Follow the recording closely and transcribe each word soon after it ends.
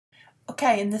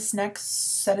Okay, in this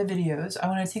next set of videos, I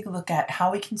want to take a look at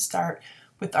how we can start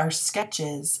with our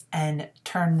sketches and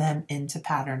turn them into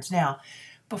patterns. Now,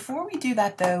 before we do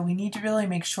that though, we need to really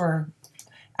make sure,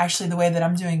 actually the way that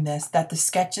I'm doing this, that the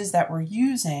sketches that we're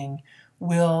using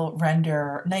will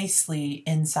render nicely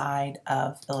inside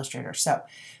of Illustrator. So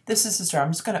this is the start.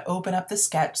 I'm just going to open up the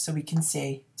sketch so we can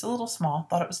see. It's a little small,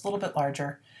 thought it was a little bit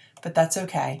larger, but that's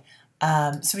okay.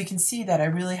 So we can see that I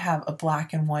really have a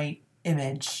black and white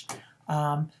image.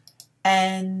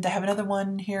 And I have another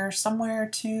one here somewhere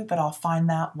too, but I'll find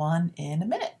that one in a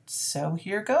minute. So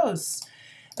here goes.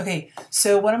 Okay,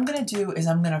 so what I'm going to do is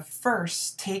I'm going to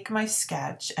first take my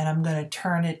sketch and I'm going to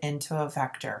turn it into a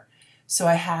vector. So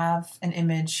I have an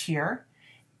image here,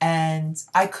 and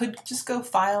I could just go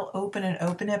File, Open, and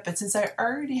open it, but since I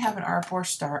already have an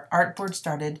artboard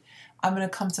started, I'm going to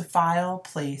come to File,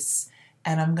 Place,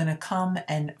 and I'm going to come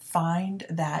and find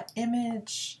that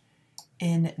image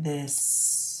in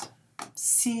this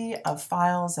sea of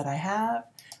files that I have.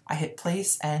 I hit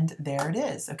place and there it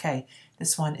is. Okay,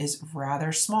 this one is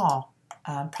rather small.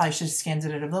 Probably should have scanned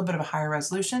it at a little bit of a higher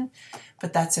resolution,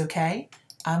 but that's okay.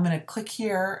 I'm going to click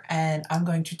here and I'm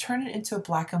going to turn it into a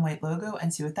black and white logo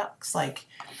and see what that looks like.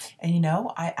 And you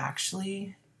know, I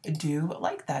actually do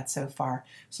like that so far.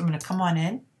 So I'm going to come on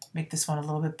in, make this one a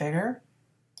little bit bigger,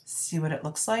 see what it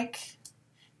looks like.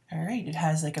 All right, it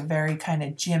has like a very kind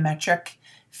of geometric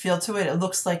feel to it. It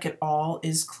looks like it all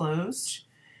is closed.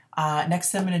 Next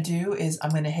thing I'm going to do is I'm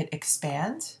going to hit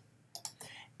expand.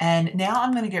 And now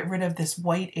I'm going to get rid of this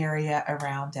white area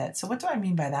around it. So what do I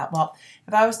mean by that? Well,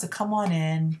 if I was to come on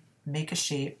in, make a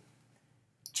shape,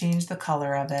 change the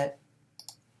color of it,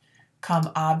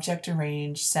 come Object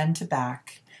Arrange, Send to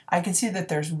Back, I can see that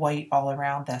there's white all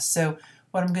around this. So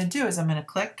what I'm going to do is I'm going to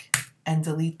click and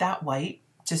delete that white,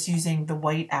 just using the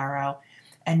white arrow,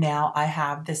 and now I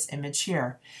have this image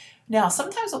here. Now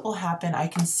sometimes what will happen, I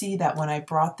can see that when I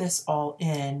brought this all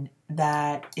in,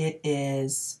 that it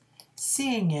is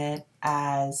seeing it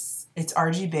as it's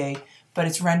RGB, but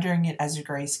it's rendering it as a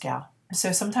grayscale.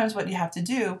 So sometimes what you have to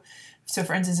do, so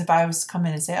for instance, if I was to come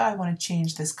in and say, oh, I want to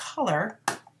change this color,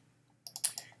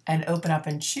 and open up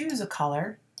and choose a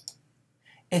color,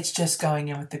 it's just going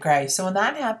in with the gray. So when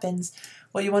that happens,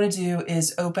 what you want to do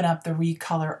is open up the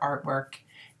Recolor artwork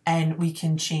and we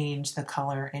can change the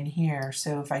color in here.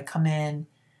 So if I come in,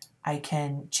 I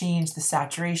can change the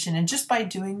saturation, and just by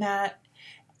doing that,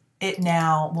 it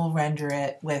now will render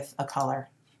it with a color.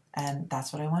 And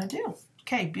that's what I want to do.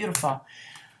 Okay, beautiful.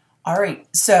 All right,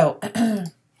 so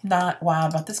not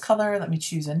wild about this color. Let me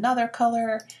choose another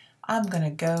color. I'm going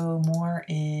to go more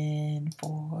in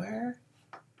for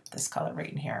this color right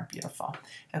in here. Beautiful.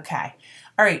 Okay.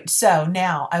 All right. So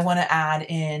now I want to add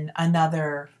in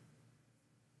another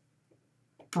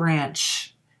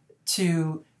branch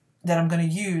that I'm going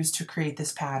to use to create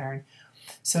this pattern.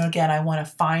 So again, I want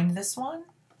to find this one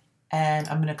and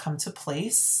I'm going to come to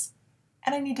place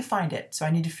and I need to find it. So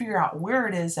I need to figure out where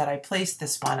it is that I placed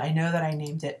this one. I know that I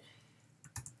named it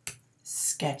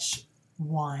Sketch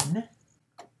 1.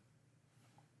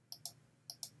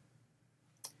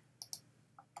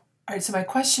 All right, so my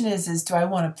question is do I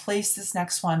want to place this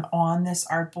next one on this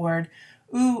artboard,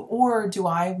 or do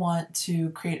I want to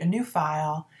create a new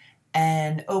file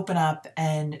and open up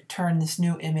and turn this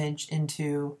new image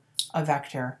into a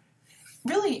vector?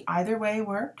 Really, either way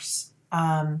works.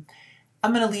 I'm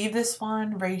going to leave this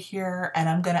one right here, and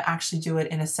I'm going to actually do it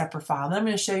in a separate file. Then I'm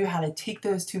going to show you how to take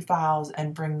those two files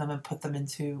and bring them and put them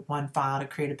into one file to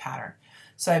create a pattern.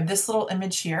 So I have this little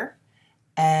image here.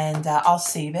 And I'll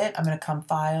save it. I'm going to come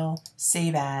File,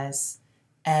 Save As,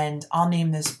 and I'll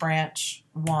name this Branch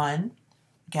 1.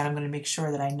 Again, I'm going to make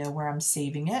sure that I know where I'm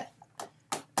saving it.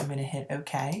 I'm going to hit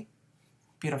OK.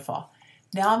 Beautiful.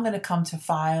 Now I'm going to come to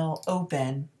File,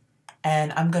 Open,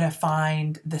 and I'm going to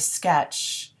find the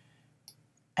sketch,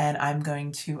 and I'm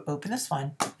going to open this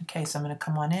one. Okay, so I'm going to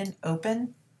come on in,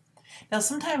 Open. Now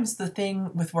sometimes the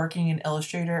thing with working in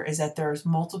Illustrator is that there's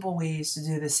multiple ways to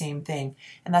do the same thing,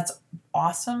 and that's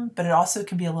awesome, but it also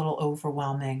can be a little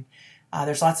overwhelming.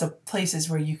 There's lots of places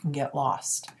where you can get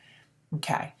lost.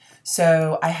 Okay,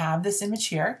 so I have this image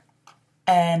here,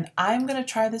 and I'm going to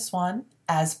try this one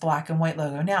as black and white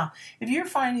logo. Now, if you're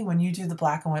finding when you do the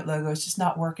black and white logo it's just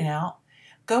not working out,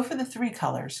 go for the 3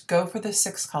 colors, go for the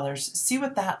 6 colors, see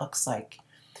what that looks like.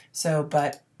 So,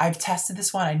 but I've tested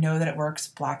this one. I know that it works,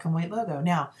 black and white logo.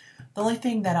 Now, the only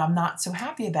thing that I'm not so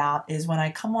happy about is when I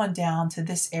come on down to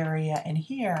this area in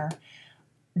here,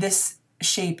 this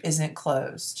shape isn't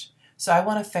closed. So I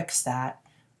want to fix that.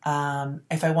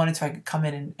 If I wanted to, I could come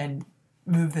in and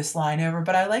move this line over,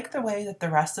 but I like the way that the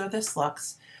rest of this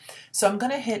looks. So I'm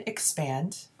going to hit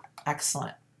expand,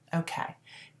 Excellent. Okay.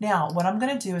 Now what I'm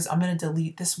going to do is I'm going to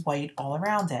delete this white all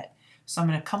around it. So I'm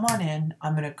going to come on in,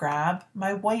 I'm going to grab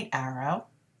my white arrow,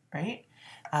 right?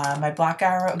 My black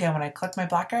arrow, again, when I click my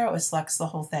black arrow, it selects the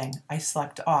whole thing. I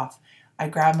select off. I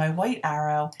grab my white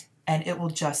arrow and it will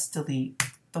just delete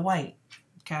the white,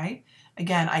 okay?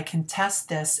 Again, I can test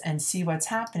this and see what's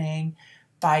happening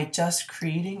by just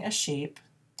creating a shape,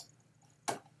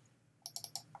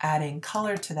 adding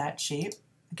color to that shape.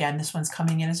 Again, this one's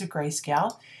coming in as a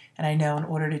grayscale, and I know in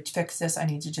order to fix this, I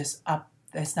need to just up,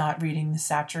 it's not reading the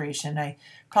saturation. I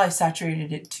probably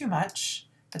saturated it too much,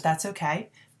 but that's okay.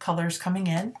 Colors coming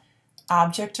in,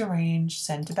 object arrange,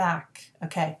 send to back.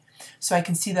 Okay, so I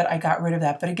can see that I got rid of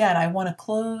that, but again, I want to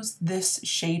close this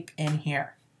shape in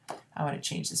here. I want to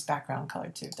change this background color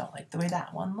too. Don't like the way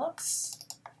that one looks.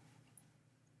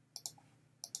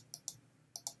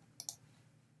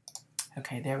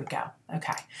 Okay, there we go.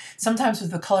 Okay, sometimes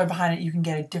with the color behind it, you can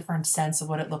get a different sense of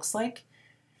what it looks like.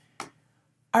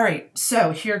 All right,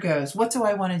 so here goes. What do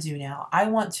I want to do now? I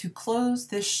want to close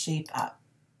this shape up.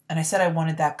 And I said I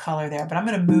wanted that color there, but I'm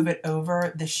going to move it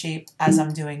over the shape as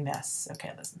I'm doing this.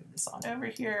 Okay, let's move this on over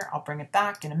here. I'll bring it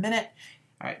back in a minute.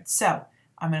 All right, so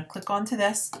I'm going to click onto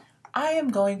this. I am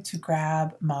going to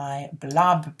grab my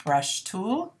blob brush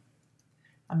tool.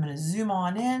 I'm going to zoom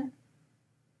on in.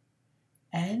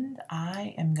 And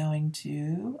I am going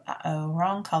to,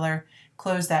 wrong color,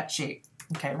 close that shape.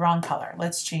 Okay, wrong color.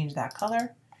 Let's change that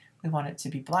color. We want it to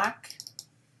be black.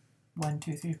 1,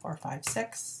 2, 3, 4, 5,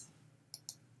 6.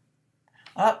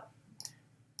 Up.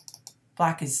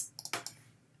 Black is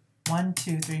 1,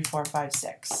 2, 3, 4, 5,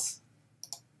 6.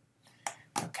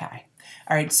 Okay.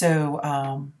 All right,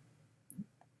 so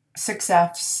 6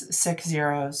 F's, 6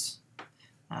 zeros.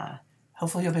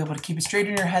 Hopefully you'll be able to keep it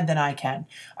straighter in your head than I can.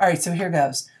 All right, so here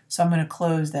goes. So I'm going to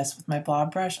close this with my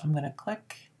blob brush. I'm going to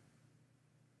click.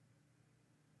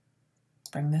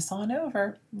 Bring this on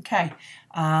over. Okay.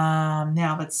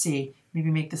 Now let's see.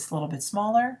 Maybe make this a little bit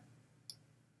smaller.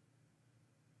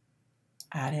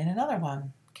 Add in another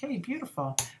one. Okay, beautiful.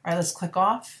 All right, let's click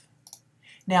off.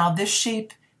 Now this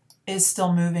shape is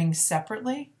still moving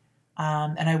separately,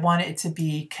 and I want it to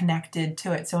be connected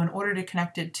to it. So in order to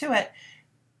connect it to it,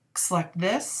 select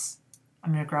this.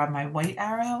 I'm going to grab my white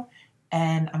arrow,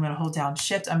 and I'm going to hold down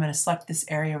Shift. I'm going to select this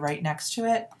area right next to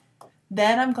it.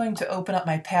 Then I'm going to open up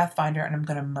my Pathfinder, and I'm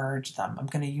going to merge them. I'm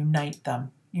going to unite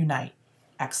them. Unite.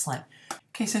 Excellent.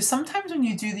 Okay, so sometimes when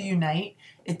you do the unite,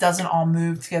 it doesn't all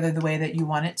move together the way that you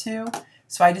want it to.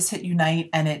 So I just hit unite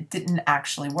and it didn't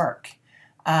actually work.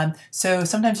 So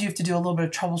sometimes you have to do a little bit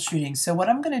of troubleshooting. So what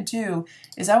I'm going to do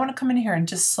is I want to come in here and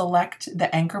just select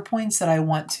the anchor points that I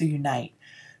want to unite.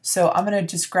 So I'm going to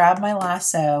just grab my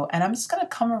lasso and I'm just going to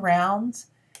come around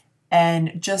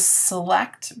and just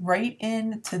select right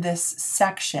into this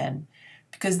section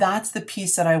because that's the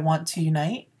piece that I want to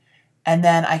unite. And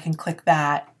then I can click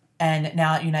that and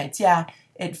now it unites. Yeah,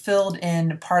 it filled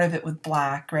in part of it with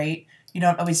black, right? You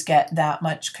don't always get that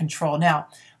much control. Now,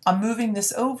 I'm moving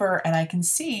this over and I can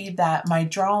see that my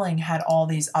drawing had all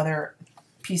these other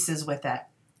pieces with it.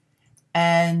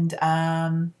 And, you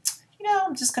know,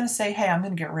 I'm just going to say, hey, I'm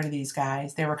going to get rid of these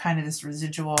guys. They were kind of this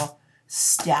residual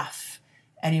stuff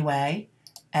anyway.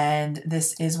 And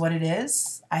this is what it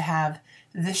is. I have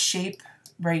this shape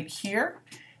right here.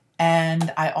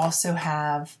 And I also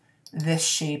have this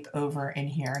shape over in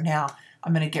here. Now,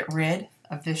 I'm going to get rid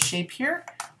of this shape here.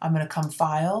 I'm going to come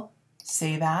File,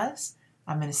 Save As.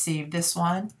 I'm going to save this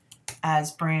one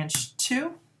as branch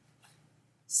 2.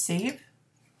 Save.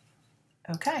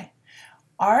 Okay.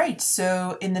 All right,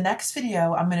 so in the next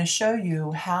video, I'm going to show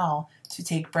you how to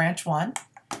take branch 1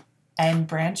 and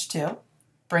branch 2,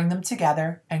 bring them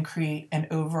together, and create an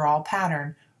overall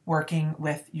pattern working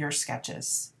with your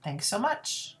sketches. Thanks so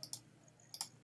much.